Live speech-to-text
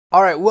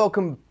All right,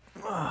 welcome.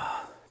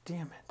 Oh,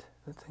 damn it.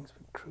 That thing's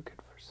been crooked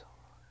for so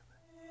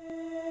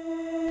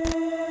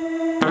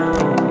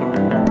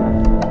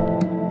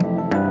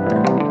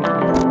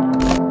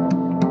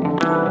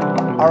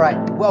long. All right,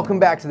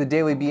 welcome back to the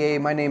Daily BA.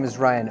 My name is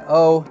Ryan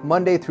O.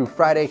 Monday through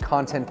Friday,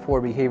 content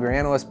for behavior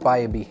analysts by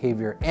a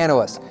behavior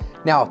analyst.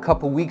 Now, a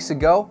couple weeks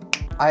ago,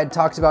 I had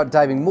talked about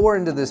diving more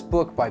into this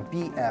book by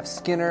B.F.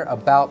 Skinner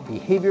about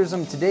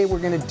behaviorism. Today, we're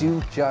gonna do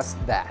just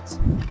that.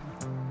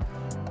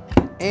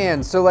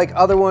 And so like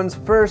other ones,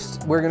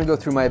 first, we're gonna go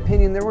through my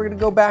opinion, then we're gonna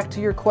go back to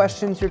your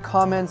questions, your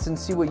comments, and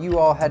see what you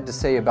all had to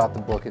say about the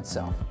book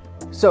itself.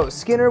 So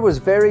Skinner was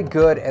very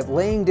good at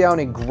laying down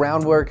a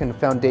groundwork and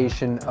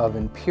foundation of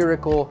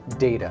empirical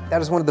data. That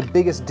is one of the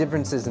biggest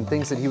differences and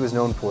things that he was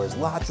known for, is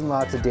lots and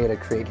lots of data,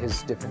 create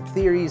his different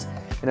theories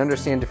and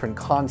understand different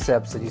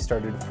concepts that he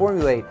started to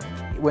formulate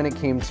when it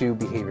came to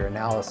behavior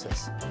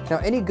analysis. Now,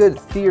 any good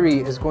theory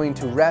is going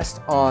to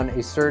rest on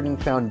a certain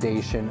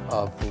foundation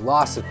of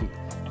philosophy.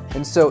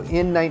 And so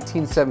in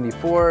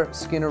 1974,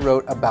 Skinner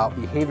wrote about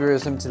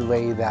behaviorism to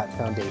lay that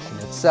foundation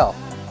itself.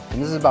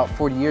 And this is about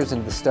 40 years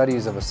into the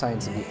studies of a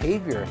science of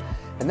behavior.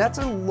 And that's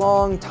a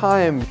long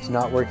time to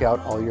not work out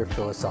all your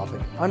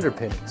philosophic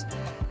underpinnings.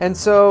 And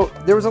so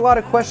there was a lot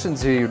of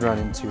questions here you'd run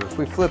into. If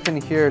we flip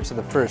in here to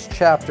the first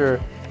chapter,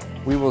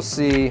 we will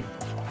see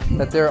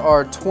that there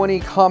are 20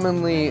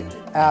 commonly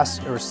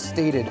asked or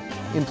stated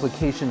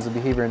implications of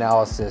behavior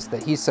analysis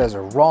that he says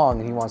are wrong,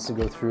 and he wants to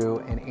go through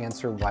and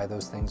answer why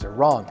those things are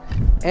wrong.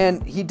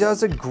 And he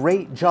does a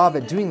great job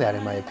at doing that,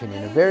 in my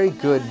opinion, a very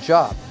good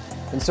job.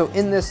 And so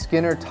in this,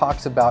 Skinner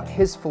talks about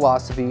his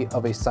philosophy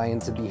of a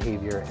science of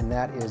behavior, and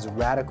that is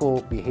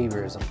radical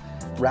behaviorism.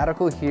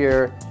 Radical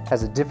here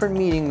has a different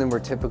meaning than we're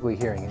typically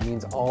hearing. It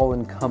means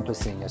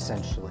all-encompassing,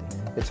 essentially.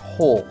 It's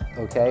whole,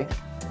 okay?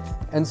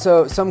 And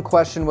so some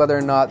question whether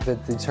or not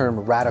that the term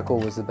radical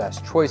was the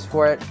best choice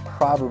for it.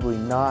 Probably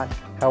not.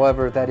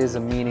 However, that is a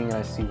meaning, and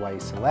I see why he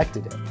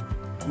selected it.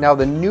 Now,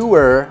 the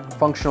newer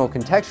functional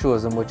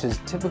contextualism, which is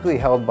typically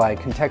held by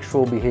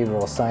contextual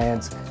behavioral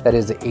science, that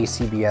is the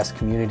ACBS,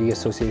 Community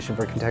Association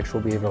for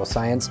Contextual Behavioral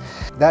Science,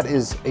 that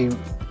is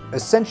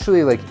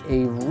essentially like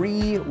a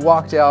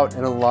re-walked out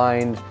and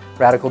aligned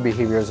radical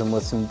behaviorism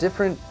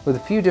with a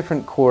few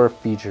different core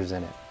features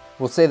in it.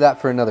 We'll save that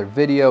for another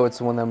video. It's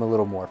the one that I'm a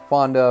little more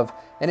fond of.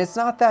 And it's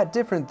not that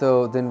different,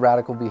 though, than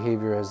radical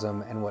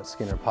behaviorism and what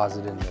Skinner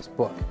posited in this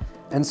book.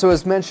 And so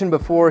as mentioned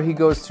before, he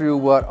goes through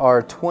what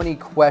are 20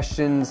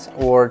 questions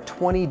or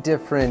 20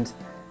 different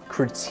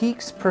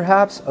critiques,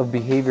 perhaps, of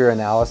behavior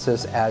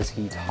analysis as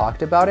he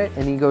talked about it.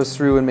 And he goes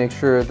through and makes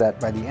sure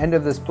that by the end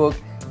of this book,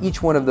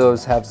 each one of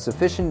those have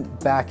sufficient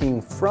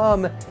backing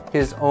from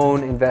his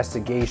own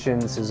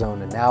investigations, his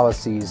own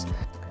analyses,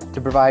 to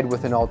provide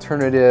with an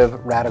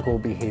alternative radical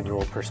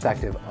behavioral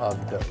perspective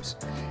of those.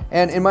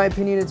 And in my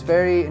opinion, it's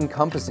very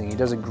encompassing. He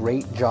does a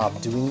great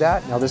job doing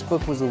that. Now, this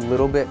book was a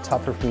little bit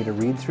tougher for me to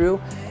read through.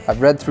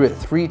 I've read through it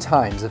 3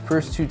 times. The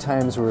first 2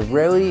 times were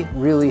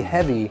really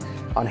heavy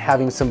on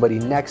having somebody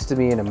next to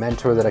me and a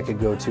mentor that I could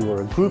go to,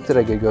 or a group that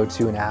I could go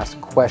to and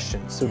ask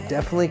questions. So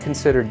definitely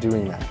consider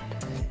doing that.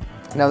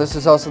 Now, this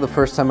is also the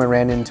first time I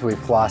ran into a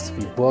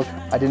philosophy book.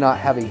 I did not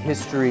have a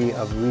history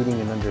of reading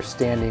and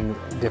understanding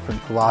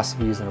different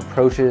philosophies and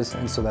approaches,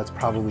 and so that's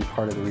probably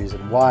part of the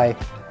reason why.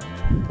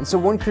 And so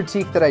one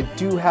critique that I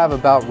do have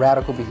about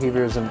radical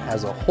behaviorism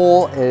as a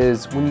whole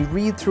is when you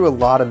read through a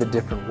lot of the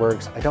different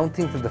works, I don't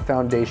think that the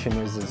foundation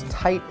is as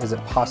tight as it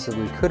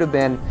possibly could have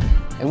been.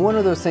 And one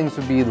of those things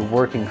would be the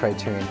working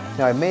criterion.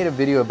 Now, I made a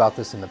video about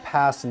this in the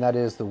past, and that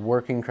is the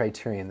working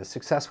criterion, the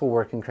successful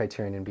working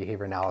criterion in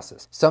behavior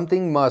analysis.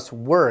 Something must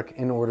work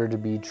in order to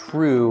be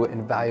true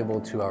and valuable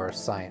to our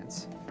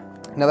science.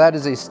 Now, that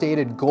is a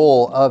stated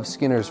goal of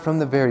Skinner's from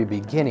the very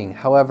beginning.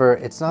 However,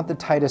 it's not the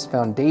tightest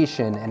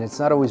foundation, and it's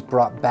not always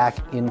brought back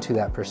into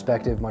that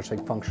perspective, much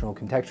like functional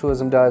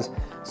contextualism does.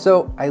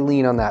 So I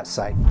lean on that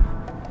side.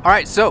 All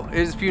right, so it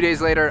is a few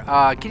days later.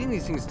 Getting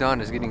these things done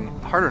is getting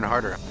harder and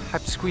harder. I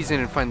have to squeeze in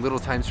and find little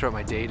times throughout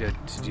my day to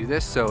do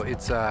this. So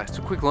it's a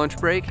quick lunch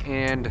break.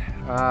 And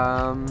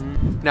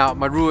now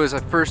my rule is I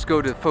first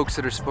go to folks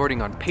that are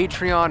supporting on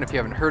Patreon. If you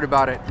haven't heard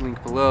about it,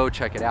 link below,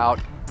 check it out.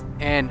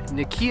 And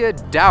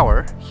Nikia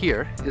Dower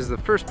here is the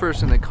first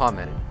person that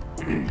commented.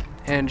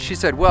 And she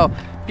said, well,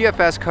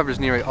 BFS covers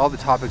nearly all the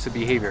topics of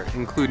behavior,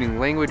 including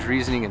language,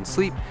 reasoning, and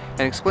sleep,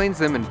 and explains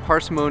them in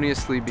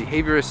parsimoniously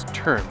behaviorist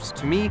terms.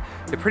 To me,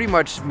 it pretty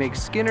much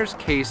makes Skinner's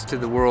case to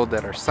the world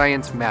that our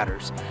science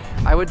matters.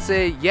 I would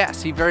say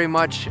yes, he very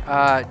much,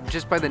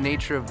 just by the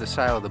nature of the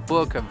style of the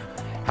book, of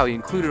how he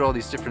included all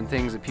these different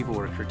things that people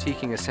were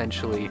critiquing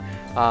essentially,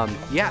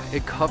 yeah,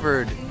 it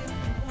covered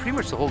pretty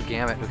much the whole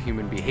gamut of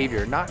human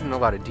behavior, not in a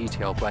lot of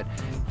detail, but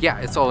yeah,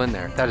 it's all in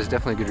there. That is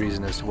definitely a good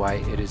reason as to why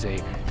it is a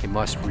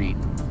must read.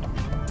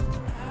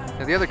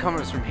 Now, the other comment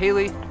was from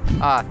Haley.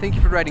 Thank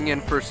you for writing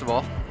in, first of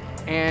all.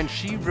 And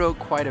she wrote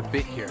quite a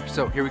bit here.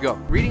 So here we go.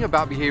 Reading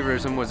about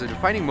behaviorism was a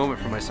defining moment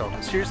for myself.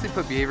 It seriously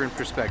put behavior in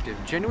perspective,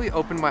 genuinely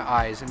opened my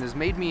eyes, and has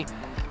made me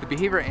the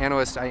behavior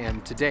analyst I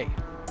am today.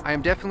 I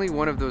am definitely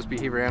one of those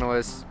behavior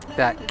analysts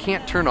that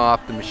can't turn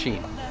off the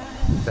machine.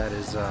 That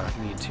is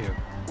me too.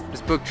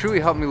 This book truly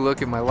helped me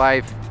look at my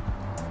life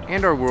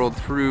and our world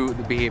through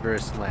the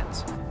behaviorist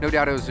lens. No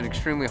doubt it was an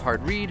extremely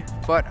hard read,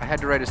 but I had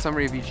to write a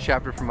summary of each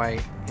chapter for my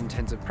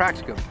intensive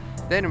practicum.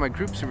 Then in my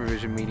group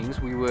supervision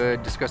meetings, we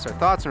would discuss our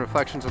thoughts and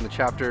reflections on the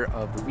chapter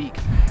of the week.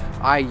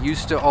 I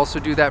used to also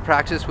do that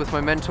practice with my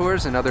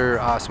mentors and other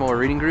smaller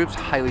reading groups.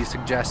 Highly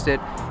suggest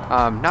it.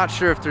 Not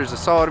sure if there's a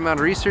solid amount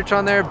of research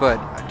on there, but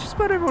just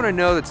about everyone I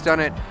know that's done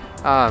it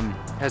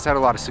has had a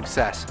lot of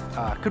success.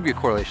 Could be a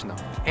correlation though.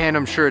 And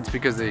I'm sure it's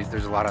because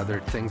there's a lot of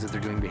other things that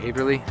they're doing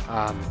behaviorally.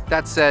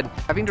 That said,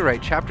 having to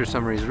write chapter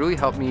summaries really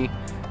helped me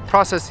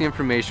process the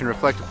information,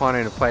 reflect upon it,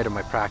 and apply it to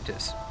my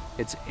practice.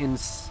 It's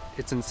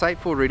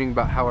insightful reading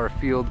about how our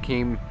field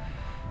came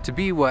to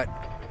be what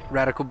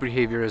radical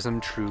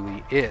behaviorism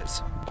truly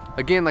is.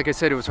 Again, like I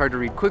said, it was hard to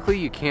read quickly.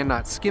 You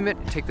cannot skim it.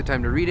 Take the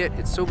time to read it.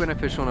 It's so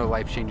beneficial and a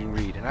life-changing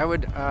read. And I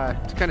would,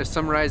 to kind of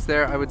summarize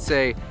there, I would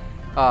say,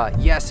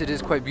 yes, it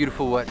is quite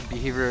beautiful what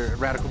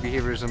radical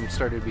behaviorism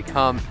started to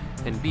become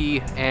and be,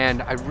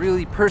 and I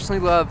really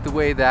personally love the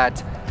way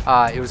that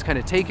it was kind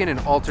of taken and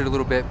altered a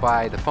little bit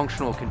by the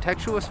functional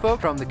contextualist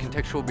folk from the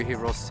contextual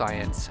behavioral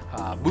science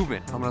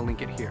movement. I'm gonna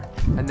link it here.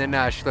 And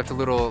then she left a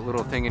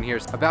little thing in here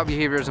about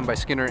behaviorism by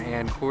Skinner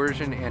and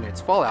coercion and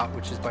its fallout,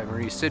 which is by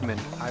Maurice Sidman.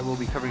 I will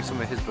be covering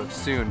some of his books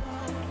soon.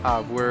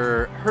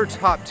 Were her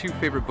top 2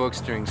 favorite books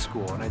during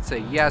school, and I'd say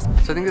yes.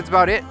 So I think that's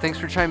about it. Thanks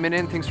for chiming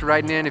in, thanks for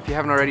writing in. If you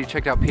haven't already,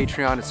 checked out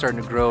Patreon. It's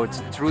starting to grow.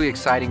 It's really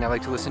exciting. I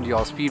like to listen to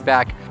y'all's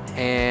feedback,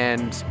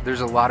 and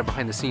there's a lot of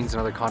behind the scenes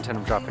and other content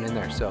I'm dropping in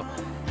there. So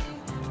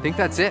I think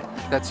that's it.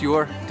 That's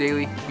your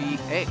Daily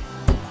BA.